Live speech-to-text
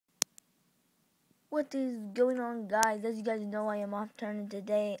What is going on, guys? As you guys know, I am off turn, and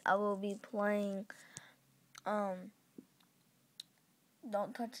today I will be playing Don't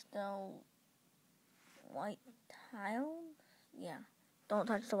Touch the White Tiles. Yeah, Don't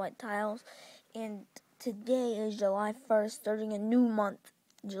Touch the White Tiles. And today is July 1st, starting a new month,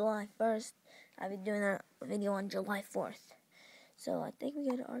 July 1st. I'll be doing a video on July 4th. So I think we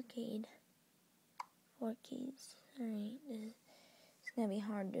go to arcade. 4 keys. Alright, it's gonna be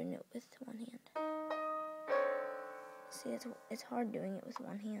hard doing it with one hand. See, it's hard doing it with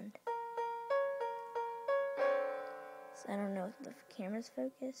one hand. So I don't know if the camera's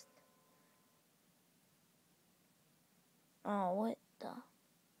focused. Oh, what the?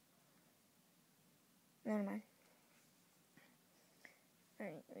 Never mind.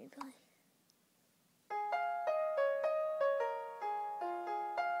 Alright, replay.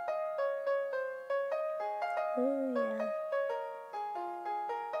 Oh, yeah.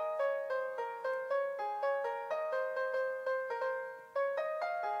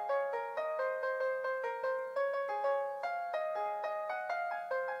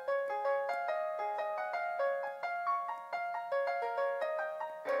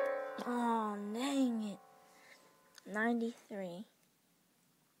 Oh, dang it. 93.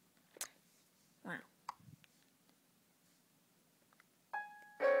 Wow.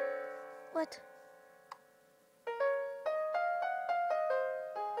 What?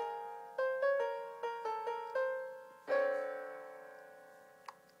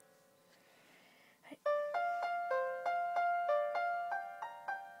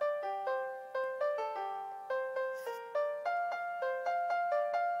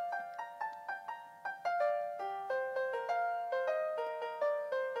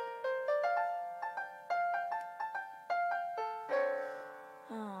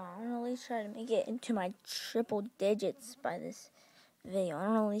 I'm gonna at least try to make it into my triple digits by this video. I'm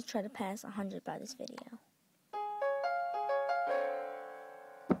gonna at least try to pass 100 by this video.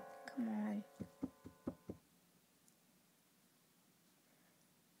 Come on.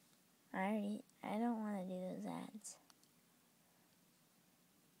 I don't want to do those ads.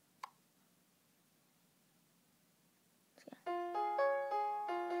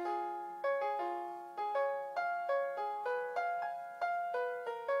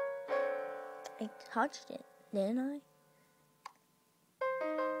 I touched it, didn't I?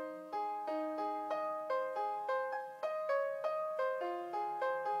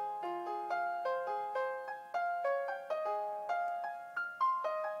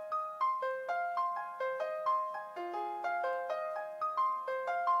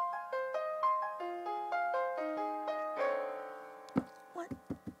 What?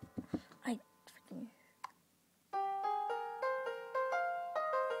 I freaking...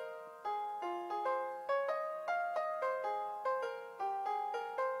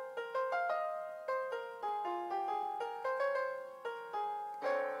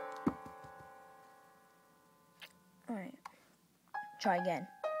 Alright. Try again.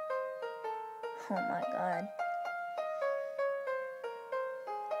 Oh my god.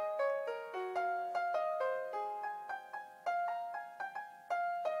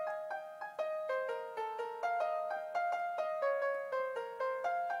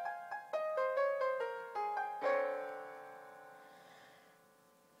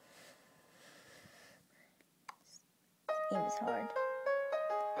 This game is hard.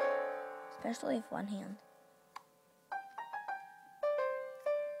 Especially with one hand.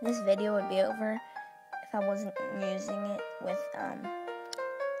 This video would be over if I wasn't using it with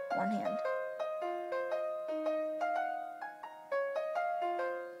one hand.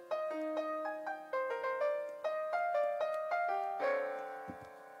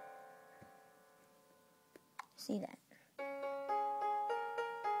 See that?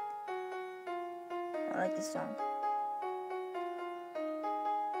 I like this song.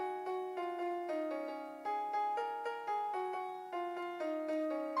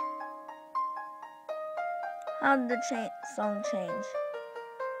 How did the song change?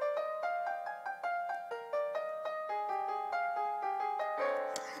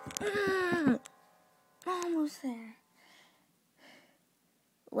 Almost there.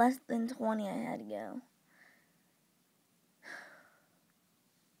 Less than 20 I had to go.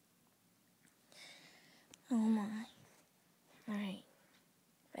 Oh my. Alright.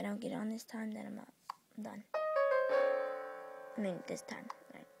 If I don't get on this time, then I'm done. I mean, this time.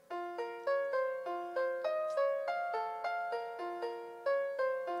 Right.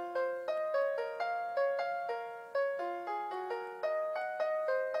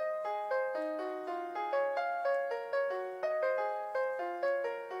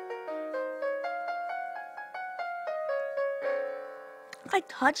 I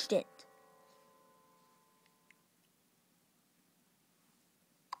touched it.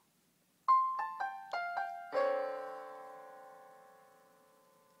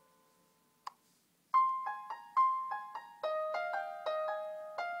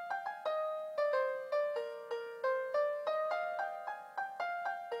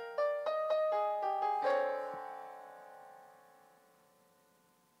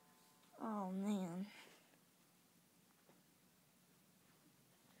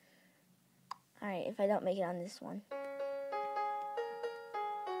 Alright, if I don't make it on this one.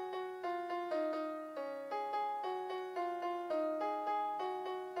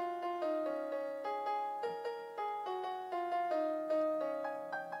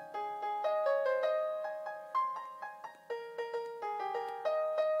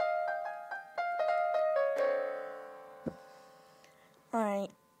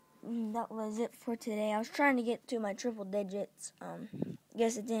 Alright, that was it for today. I was trying to get to my triple digits.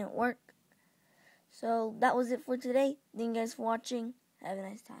 Guess it didn't work. So that was it for today. Thank you guys for watching. Have a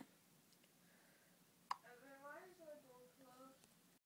nice time.